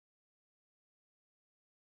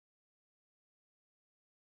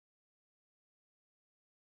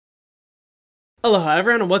Aloha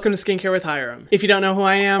everyone and welcome to Skincare with Hiram. If you don't know who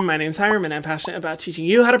I am, my name's Hiram and I'm passionate about teaching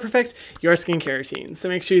you how to perfect your skincare routine. So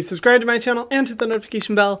make sure you subscribe to my channel and hit the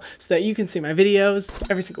notification bell so that you can see my videos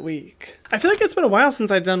every single week. I feel like it's been a while since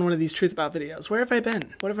I've done one of these truth about videos. Where have I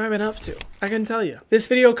been? What have I been up to? I couldn't tell you. This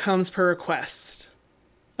video comes per request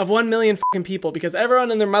of 1 million fucking people because everyone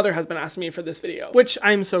and their mother has been asking me for this video, which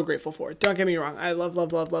I'm so grateful for. Don't get me wrong. I love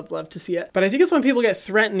to see it. But I think it's when people get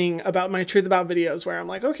threatening about my truth about videos where I'm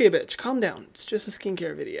like, okay, bitch, calm down. It's just a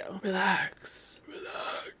skincare video. Relax.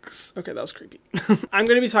 Okay, that was creepy. I'm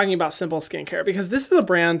going to be talking about Simple Skincare because this is a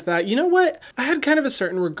brand that, you know what? I had kind of a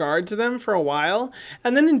certain regard to them for a while.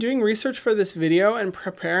 And then in doing research for this video and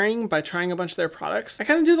preparing by trying a bunch of their products, I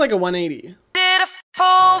kind of did like a 180. Did a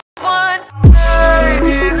full 180.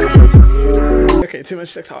 Okay, too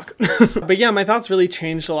much TikTok. But yeah, my thoughts really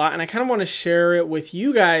changed a lot and I kind of want to share it with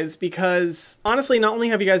you guys because honestly, not only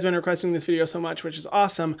have you guys been requesting this video so much, which is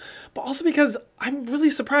awesome, but also because I'm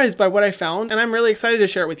really surprised by what I found and I'm really excited to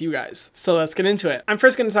share it with you guys. So let's get into it. I'm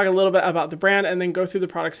first going to talk a little bit about the brand and then go through the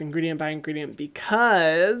products ingredient by ingredient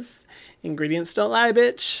because ingredients don't lie,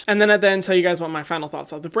 bitch. And then at the end, tell you guys what my final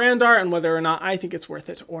thoughts of the brand are and whether or not I think it's worth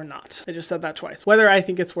it or not. I just said that twice. Whether I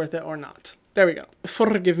think it's worth it or not. There we go.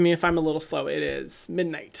 Forgive me if I'm a little slow. It is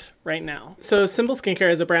midnight right now. So Simple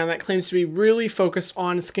Skincare is a brand that claims to be really focused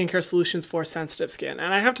on skincare solutions for sensitive skin.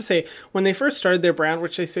 And I have to say, when they first started their brand,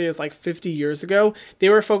 which they say is like 50 years ago, they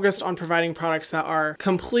were focused on providing products that are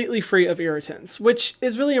completely free of irritants, which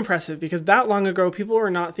is really impressive because that long ago, people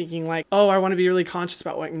were not thinking like, oh, I want to be really conscious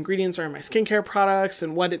about what ingredients are in my skincare products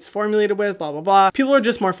and what it's formulated with, blah, blah, blah. People are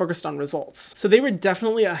just more focused on results. So they were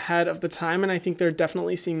definitely ahead of the time. And I think they're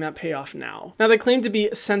definitely seeing that pay off now. Now they claim to be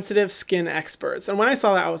sensitive skin experts. And when I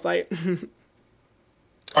saw that, I was like,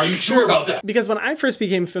 are you sure about that? Because when I first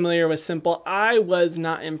became familiar with Simple, I was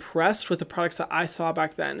not impressed with the products that I saw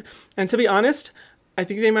back then. And to be honest, I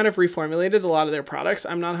think they might have reformulated a lot of their products.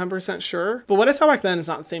 I'm not 100% sure. But what I saw back then is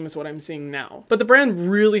not the same as what I'm seeing now. But the brand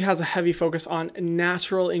really has a heavy focus on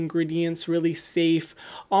natural ingredients, really safe,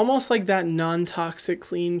 almost like that non-toxic,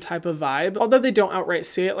 clean type of vibe. Although they don't outright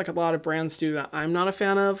say it like a lot of brands do that I'm not a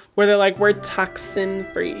fan of. Where they're like, we're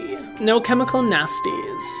toxin-free. No chemical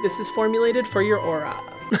nasties. This is formulated for your aura.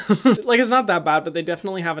 Like, it's not that bad, but they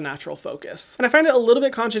definitely have a natural focus. And I find it a little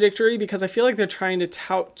bit contradictory because I feel like they're trying to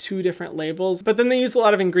tout two different labels, but then they use a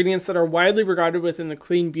lot of ingredients that are widely regarded within the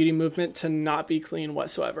clean beauty movement to not be clean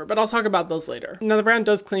whatsoever. But I'll talk about those later. Now, the brand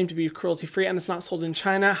does claim to be cruelty-free and it's not sold in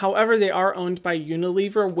China. However, they are owned by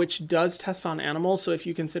Unilever, which does test on animals. So if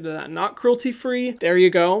you consider that not cruelty-free, there you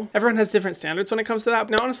go. Everyone has different standards when it comes to that.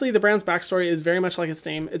 Now, honestly, the brand's backstory is very much like its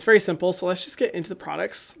name. It's very simple. So let's just get into the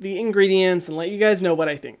products, the ingredients, and let you guys know what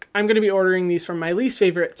I think. I'm going to be ordering these from my least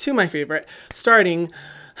favorite to my favorite, starting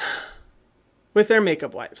with their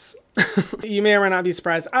makeup wipes. You may or may not be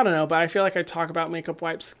surprised, I don't know, but I feel like I talk about makeup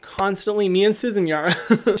wipes constantly. Me and Susan Yara.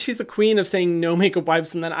 She's the queen of saying no makeup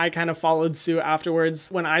wipes, and then I kind of followed suit afterwards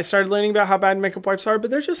when I started learning about how bad makeup wipes are, but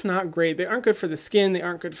they're just not great. They aren't good for the skin, they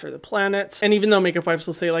aren't good for the planet. And even though makeup wipes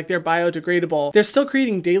will say like they're biodegradable, they're still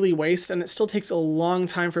creating daily waste, and it still takes a long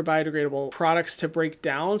time for biodegradable products to break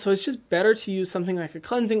down. So it's just better to use something like a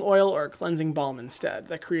cleansing oil or a cleansing balm instead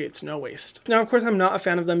that creates no waste. Now, of course, I'm not a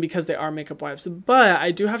fan of them because they are makeup wipes, but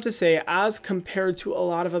I do have to say, as compared to a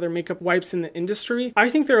lot of other makeup wipes in the industry, I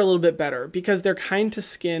think they're a little bit better because their kind to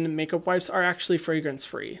skin makeup wipes are actually fragrance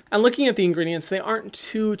free. And looking at the ingredients, they aren't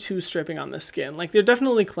too stripping on the skin. Like, they're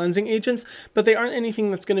definitely cleansing agents, but they aren't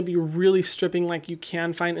anything that's going to be really stripping like you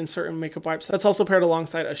can find in certain makeup wipes. That's also paired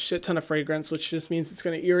alongside a shit ton of fragrance, which just means it's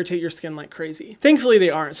going to irritate your skin like crazy. Thankfully,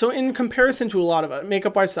 they aren't. So in comparison to a lot of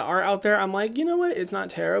makeup wipes that are out there, I'm like, you know what? It's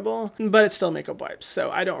not terrible, but it's still makeup wipes,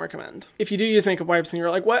 so I don't recommend. If you do use makeup wipes and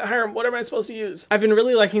you're like, what, Hiram, what am I supposed to use? I've been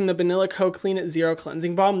really liking the Vanilla Co. Clean It Zero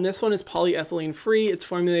Cleansing Balm. This one is polyethylene free. It's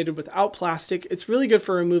formulated without plastic. It's really good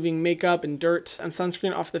for removing makeup and dirt and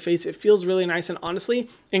sunscreen off the face. It feels really nice. And honestly,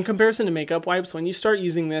 in comparison to makeup wipes, when you start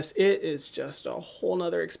using this, it is just a whole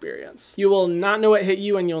nother experience. You will not know what hit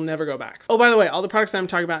you and you'll never go back. Oh, by the way, all the products that I'm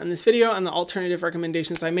talking about in this video and the alternative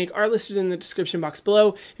recommendations I make are listed in the description box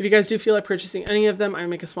below. If you guys do feel like purchasing any of them, I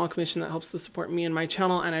make a small commission that helps to support me and my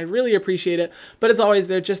channel, and I really appreciate it. But as always,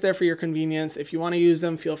 they're just there for your convenience. If you want to use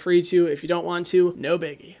them, feel free to. If you don't want to, no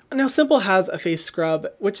biggie. Now, Simple has a face scrub,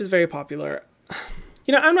 which is very popular.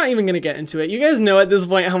 You know, I'm not even going to get into it. You guys know at this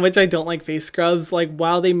point how much I don't like face scrubs. Like,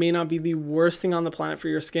 while they may not be the worst thing on the planet for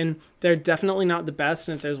your skin, they're definitely not the best.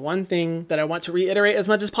 And if there's one thing that I want to reiterate as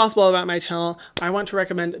much as possible about my channel, I want to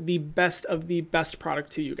recommend the best of the best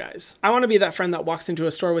product to you guys. I want to be that friend that walks into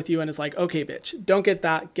a store with you and is like, okay, bitch, don't get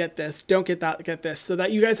that, get this, don't get that, get this, so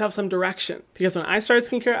that you guys have some direction. Because when I started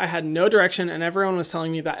skincare, I had no direction and everyone was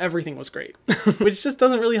telling me that everything was great, which just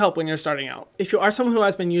doesn't really help when you're starting out. If you are someone who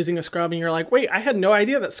has been using a scrub and you're like, wait, I had no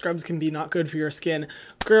idea that scrubs can be not good for your skin.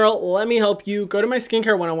 Girl, let me help you. Go to my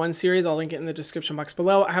Skincare 101 series. I'll link it in the description box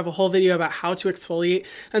below. I have a whole video about how to exfoliate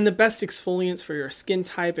and the best exfoliants for your skin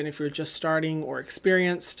type and if you're just starting or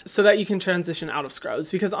experienced, so that you can transition out of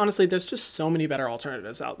scrubs, because honestly, there's just so many better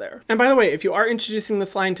alternatives out there. And by the way, if you are introducing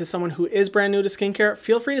this line to someone who is brand new to skincare,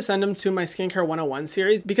 feel free to send them to my Skincare 101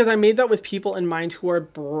 series, because I made that with people in mind who are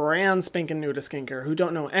brand spanking new to skincare, who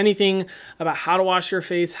don't know anything about how to wash your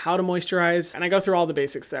face, how to moisturize, and I go through all the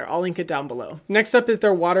basics there. I'll link it down below. Next up is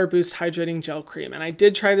their Water Boost Hydrating Gel Cream, and I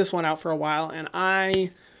did try this one out for a while, and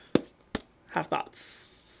I have thoughts.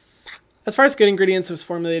 As far as good ingredients, it was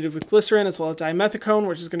formulated with glycerin as well as dimethicone,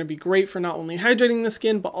 which is going to be great for not only hydrating the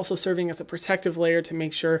skin, but also serving as a protective layer to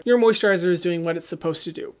make sure your moisturizer is doing what it's supposed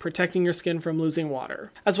to do, protecting your skin from losing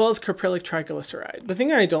water, as well as caprylic triglyceride. The thing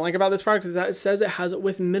that I don't like about this product is that it says it has it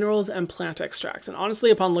with minerals and plant extracts. And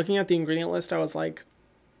honestly, upon looking at the ingredient list, I was like,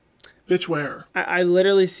 Bitch, where? I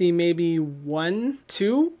literally see maybe 1,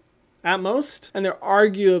 2 at most, and they're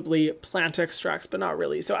arguably plant extracts, but not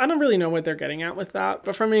really. So I don't really know what they're getting at with that.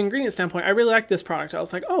 But from an ingredient standpoint, I really like this product. I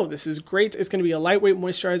was like, oh, this is great. It's going to be a lightweight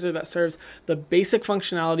moisturizer that serves the basic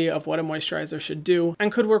functionality of what a moisturizer should do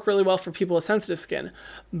and could work really well for people with sensitive skin.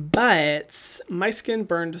 But my skin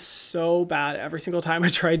burned so bad every single time I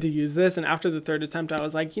tried to use this. And after the third attempt, I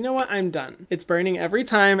was like, you know what? I'm done. It's burning every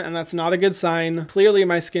time, and that's not a good sign. Clearly,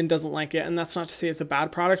 my skin doesn't like it. And that's not to say it's a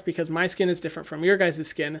bad product, because my skin is different from your guys'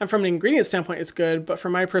 skin. And from an ingredient standpoint, it's good, but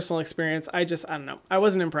from my personal experience, I don't know. I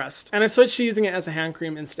wasn't impressed. And I've switched to using it as a hand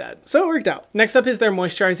cream instead. So it worked out. Next up is their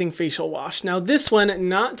moisturizing facial wash. Now this one,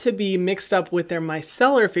 not to be mixed up with their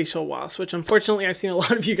micellar facial wash, which unfortunately I've seen a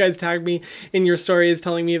lot of you guys tag me in your stories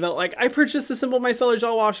telling me that like, I purchased the Simple Micellar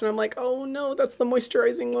Gel Wash, and I'm like, oh no, that's the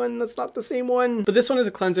moisturizing one. That's not the same one. But this one is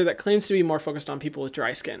a cleanser that claims to be more focused on people with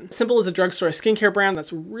dry skin. Simple is a drugstore skincare brand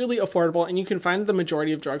that's really affordable, and you can find the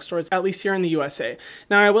majority of drugstores, at least here in the USA.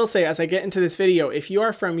 Now I will say, as I get into this video, if you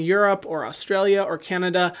are from Europe or Australia or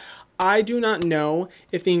Canada, I do not know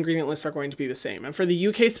if the ingredient lists are going to be the same. And for the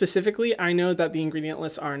UK specifically, I know that the ingredient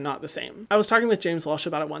lists are not the same. I was talking with James Walsh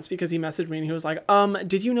about it once because he messaged me and he was like,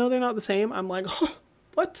 did you know they're not the same? I'm like, oh,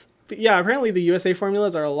 what? But yeah, apparently the USA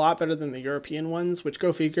formulas are a lot better than the European ones, which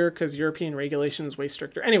go figure, because European regulation is way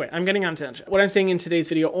stricter. Anyway, I'm getting on tangent. What I'm saying in today's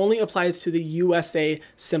video only applies to the USA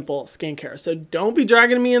Simple skincare. So don't be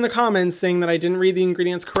dragging me in the comments saying that I didn't read the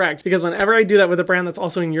ingredients correct, because whenever I do that with a brand that's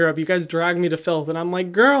also in Europe, you guys drag me to filth, and I'm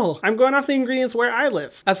like, girl, I'm going off the ingredients where I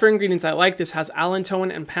live. As for ingredients I like, this has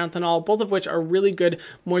allantoin and panthenol, both of which are really good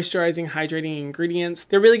moisturizing, hydrating ingredients.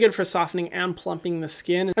 They're really good for softening and plumping the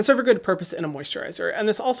skin and serve a good purpose in a moisturizer. And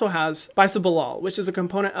this also has bisabolol, which is a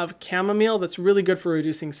component of chamomile that's really good for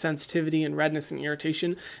reducing sensitivity and redness and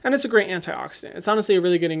irritation, and it's a great antioxidant. It's honestly a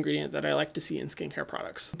really good ingredient that I like to see in skincare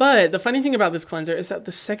products. But the funny thing about this cleanser is that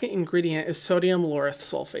the second ingredient is sodium lauryl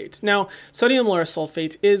sulfate. Now, sodium lauryl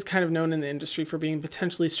sulfate is kind of known in the industry for being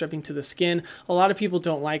potentially stripping to the skin. A lot of people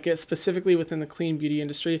don't like it, specifically within the clean beauty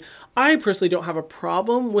industry. I personally don't have a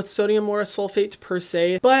problem with sodium lauryl sulfate per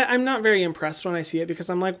se, but I'm not very impressed when I see it,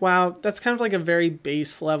 because I'm like, wow, that's kind of like a very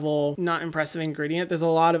base level, not impressive ingredient. There's a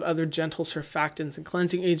lot of other gentle surfactants and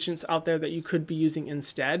cleansing agents out there that you could be using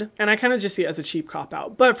instead. And I kind of just see it as a cheap cop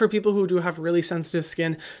out. But for people who do have really sensitive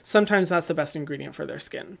skin, sometimes that's the best ingredient for their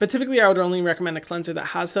skin. But typically I would only recommend a cleanser that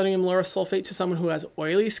has sodium lauryl sulfate to someone who has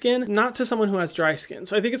oily skin, not to someone who has dry skin.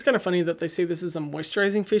 So I think it's kind of funny that they say this is a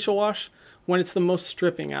moisturizing facial wash when it's the most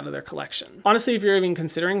stripping out of their collection. Honestly, if you're even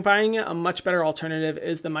considering buying it, a much better alternative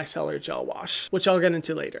is the micellar gel wash, which I'll get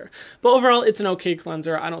into later. But overall, it's an okay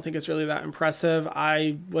cleanser. I don't think it's really that impressive.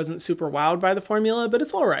 I wasn't super wowed by the formula, but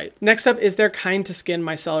it's all right. Next up is their Kind to Skin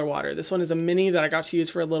micellar water. This one is a mini that I got to use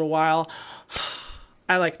for a little while.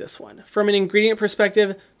 I like this one. From an ingredient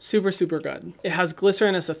perspective, super, super good. It has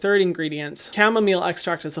glycerin as the third ingredient, chamomile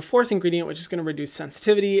extract as the fourth ingredient, which is going to reduce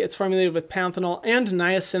sensitivity. It's formulated with panthenol and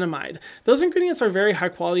niacinamide. Those ingredients are very high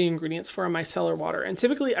quality ingredients for a micellar water. And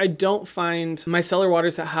typically I don't find micellar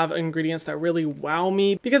waters that have ingredients that really wow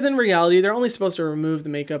me, because in reality, they're only supposed to remove the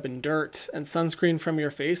makeup and dirt and sunscreen from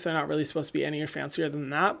your face. They're not really supposed to be any fancier than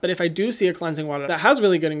that. But if I do see a cleansing water that has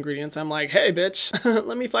really good ingredients, I'm like, hey bitch,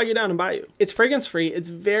 let me flag you down and buy you. It's fragrance free. It's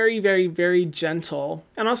very, very, very gentle.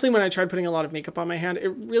 And honestly, when I tried putting a lot of makeup on my hand, it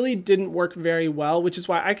really didn't work very well, which is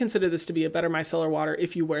why I consider this to be a better micellar water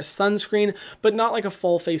if you wear sunscreen, but not like a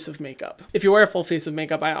full face of makeup. If you wear a full face of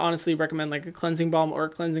makeup, I honestly recommend like a cleansing balm or a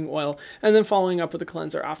cleansing oil, and then following up with a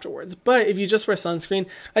cleanser afterwards. But if you just wear sunscreen,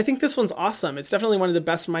 I think this one's awesome. It's definitely one of the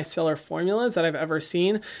best micellar formulas that I've ever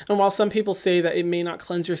seen. And while some people say that it may not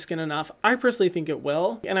cleanse your skin enough, I personally think it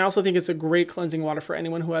will. And I also think it's a great cleansing water for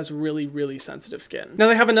anyone who has really, really sensitive skin. Now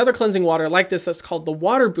they have another cleansing water like this that's called the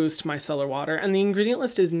Water Boost Micellar Water, and the ingredient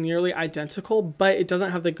list is nearly identical, but it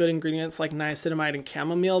doesn't have the good ingredients like niacinamide and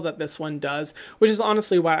chamomile that this one does, which is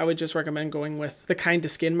honestly why I would just recommend going with the Kind to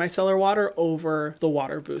Skin micellar water over the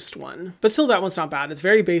Water Boost one. But still, that one's not bad. It's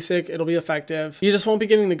very basic. It'll be effective. You just won't be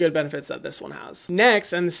getting the good benefits that this one has.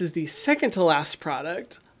 Next, and this is the second to last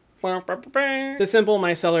product, the Simple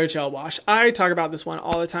Micellar Gel Wash. I talk about this one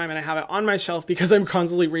all the time and I have it on my shelf because I'm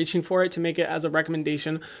constantly reaching for it to make it as a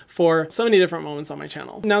recommendation for so many different moments on my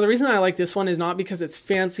channel. Now, the reason I like this one is not because it's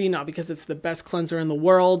fancy, not because it's the best cleanser in the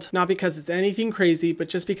world, not because it's anything crazy, but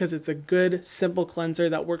just because it's a good, simple cleanser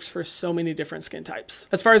that works for so many different skin types.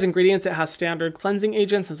 As far as ingredients, it has standard cleansing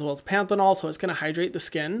agents as well as panthenol, so it's going to hydrate the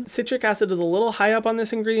skin. Citric acid is a little high up on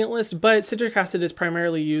this ingredient list, but citric acid is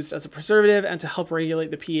primarily used as a preservative and to help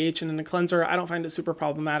regulate the pH. And in a cleanser, I don't find it super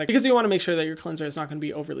problematic because you want to make sure that your cleanser is not going to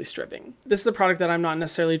be overly stripping. This is a product that I'm not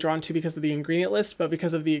necessarily drawn to because of the ingredient list, but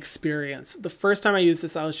because of the experience. The first time I used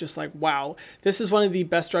this, I was just like, wow, this is one of the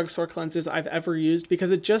best drugstore cleansers I've ever used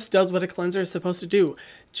because it just does what a cleanser is supposed to do.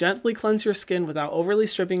 Gently cleanse your skin without overly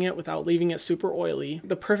stripping it, without leaving it super oily.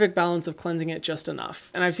 The perfect balance of cleansing it just enough.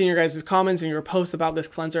 And I've seen your guys' comments and your posts about this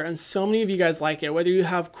cleanser, and so many of you guys like it. Whether you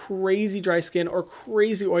have crazy dry skin or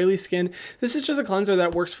crazy oily skin, this is just a cleanser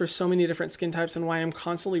that works for so many different skin types, and why I'm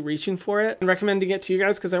constantly reaching for it and recommending it to you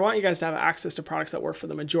guys because I want you guys to have access to products that work for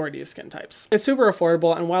the majority of skin types. It's super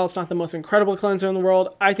affordable, and while it's not the most incredible cleanser in the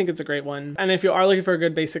world, I think it's a great one. And if you are looking for a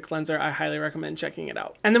good basic cleanser, I highly recommend checking it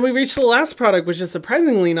out. And then we reached the last product, which is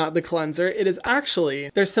surprisingly not the cleanser. It is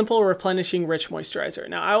actually their Simple Replenishing Rich Moisturizer.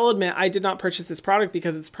 Now, I will admit I did not purchase this product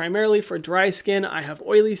because it's primarily for dry skin. I have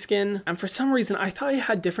oily skin, and for some reason I thought it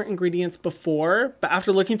had different ingredients before, but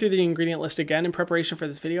after looking through the ingredient list again in preparation for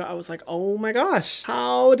this video, I was like, oh my gosh,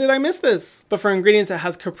 how did I miss this? But for ingredients, it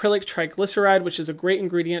has caprylic triglyceride, which is a great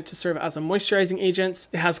ingredient to serve as a moisturizing agent.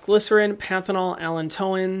 It has glycerin, panthenol,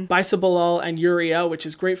 allantoin, bisabolol, and urea, which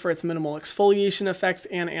is great for its minimal exfoliation effects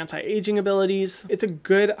and anti-aging abilities. It's a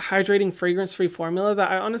good hydrating fragrance-free formula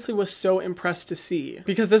that I honestly was so impressed to see,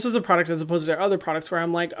 because this was a product as opposed to other products where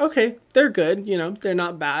I'm like, okay, they're good, you know, they're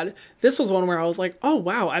not bad. This was one where I was like, oh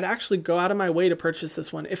wow, I'd actually go out of my way to purchase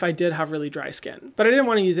this one if I did have really dry skin. But I didn't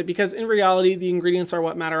want to use it because in reality, the ingredients are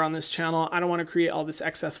what matter on this channel. I don't want to create all this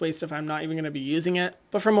excess waste if I'm not even going to be using it.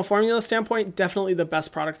 But from a formula standpoint, definitely the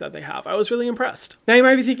best product that they have. I was really impressed. Now you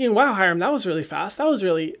might be thinking, wow, Hiram, that was really fast. That was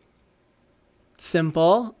really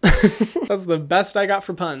simple. That's the best I got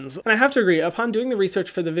for puns. And I have to agree, upon doing the research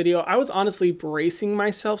for the video, I was honestly bracing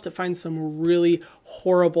myself to find some really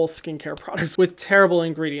horrible skincare products with terrible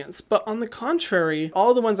ingredients. But on the contrary,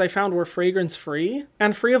 all the ones I found were fragrance free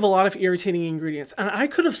and free of a lot of irritating ingredients. And I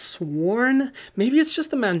could have sworn, maybe it's just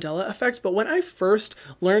the Mandela effect, but when I first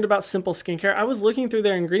learned about Simple Skincare, I was looking through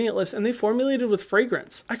their ingredient list and they formulated with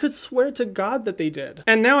fragrance. I could swear to God that they did.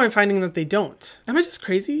 And now I'm finding that they don't. Am I just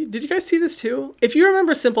crazy? Did you guys see this too? If you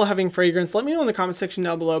remember Simple having fragrance, let me know in the comment section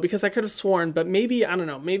down below, because I could have sworn, but maybe, I don't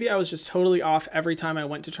know, maybe I was just totally off every time I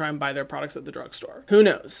went to try and buy their products at the drugstore. Who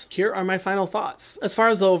knows? Here are my final thoughts. As far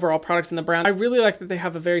as the overall products in the brand, I really like that they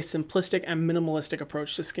have a very simplistic and minimalistic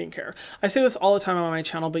approach to skincare. I say this all the time on my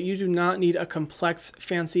channel, but you do not need a complex,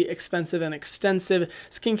 fancy, expensive, and extensive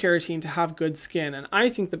skincare routine to have good skin. And I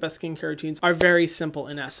think the best skincare routines are very simple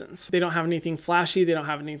in essence. They don't have anything flashy, they don't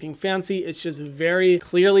have anything fancy. It's just very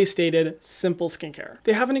clearly stated, simple skincare.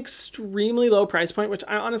 They have an extremely low price point, which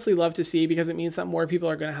I honestly love to see because it means that more people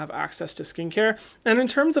are going to have access to skincare. And in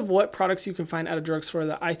terms of what products you can find at a drugstore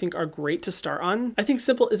that I think are great to start on, I think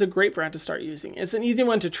Simple is a great brand to start using. It's an easy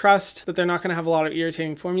one to trust, that they're not going to have a lot of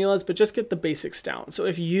irritating formulas, but just get the basics down. So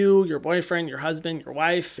if you, your boyfriend, your husband, your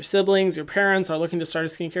wife, your siblings, your parents are looking to start a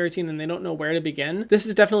skincare routine and they don't know where to begin, this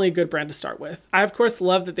is definitely a good brand to start with. I of course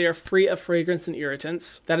love that they are free of fragrance and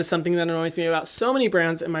irritants. That is something that annoys me about so many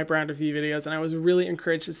brands in my brand review videos, formulas, and I was really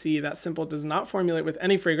encouraged to see that Simple does not formulate with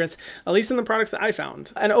any fragrance, at least in the products that I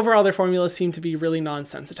found. And overall, their formulas seem to be really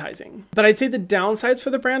non-sensitizing. But I'd say the downsides for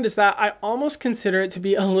the brand is that I almost consider it to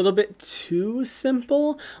be a little bit too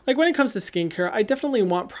simple. Like when it comes to skincare, I definitely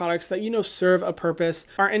want products that, you know, serve a purpose,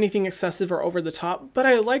 aren't anything excessive or over the top, but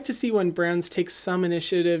I like to see when brands take some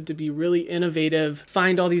initiative to be really innovative,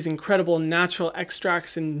 find all these incredible natural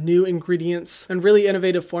extracts and new ingredients and really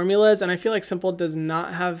innovative formulas. And I feel like Simple does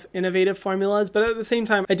not have innovative formulas, but at the same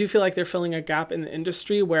time, I do feel like they're filling a gap in the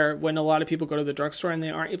industry where when a lot of people go to the drugstore and they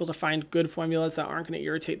aren't able to find good formulas that aren't going to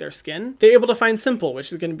irritate their skin, they're able to find Simple,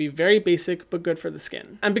 which is going to be very basic but good for the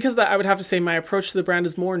skin. And because of that, I would have to say my approach to the brand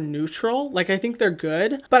is more neutral. Like, I think they're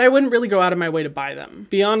good, but I wouldn't really go out of my way to buy them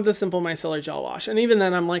beyond the Simple Micellar Gel Wash. And even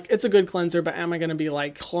then, I'm like, it's a good cleanser, but am I going to be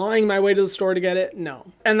like clawing my way to the store to get it? No.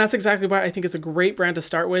 And that's exactly why I think it's a great brand to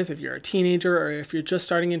start with if you're a teenager or if you're just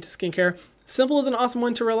starting into skincare. Simple is an awesome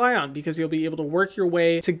one to rely on because you'll be able to work your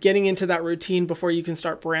way to getting into that routine before you can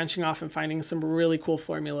start branching off and finding some really cool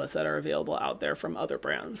formulas that are available out there from other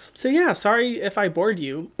brands. So yeah, sorry if I bored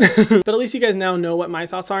you, but at least you guys now know what my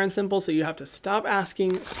thoughts are on Simple, so you have to stop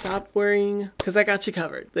asking, stop worrying, because I got you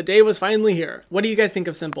covered. The day was finally here. What do you guys think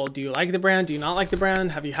of Simple? Do you like the brand? Do you not like the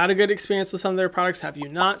brand? Have you had a good experience with some of their products? Have you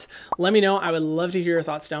not? Let me know. I would love to hear your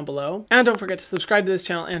thoughts down below. And don't forget to subscribe to this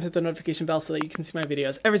channel and hit the notification bell so that you can see my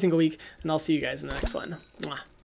videos every single week, and I'll see you guys in the next one. Mwah.